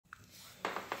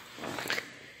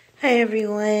Hi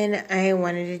everyone, I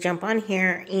wanted to jump on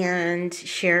here and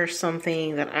share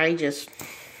something that I just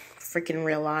freaking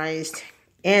realized.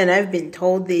 And I've been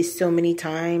told this so many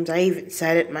times, I even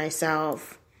said it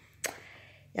myself.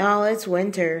 Y'all, it's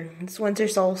winter. It's winter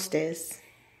solstice.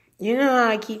 You know how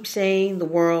I keep saying the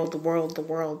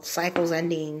world, cycle's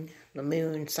ending, the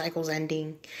moon, cycle's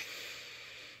ending.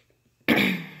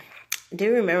 Do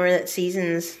you remember that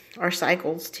seasons are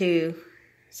cycles too?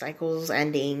 Cycles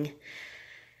ending.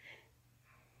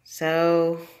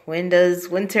 So, when does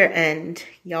winter end?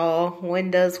 Y'all,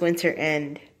 when does winter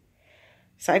end?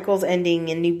 Cycles ending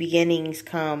and new beginnings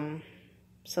come.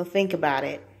 So think about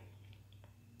it.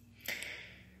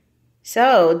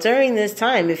 So, during this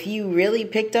time, if you really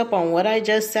picked up on what I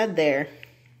just said there,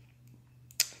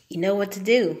 you know what to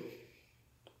do.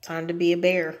 Time to be a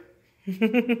bear.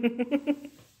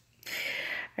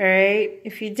 Alright,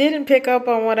 if you didn't pick up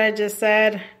on what I just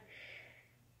said,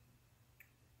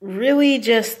 really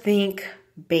just think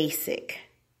basic,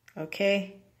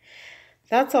 okay?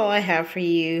 That's all I have for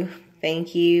you.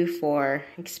 Thank you for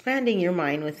expanding your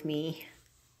mind with me.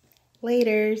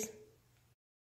 Laters.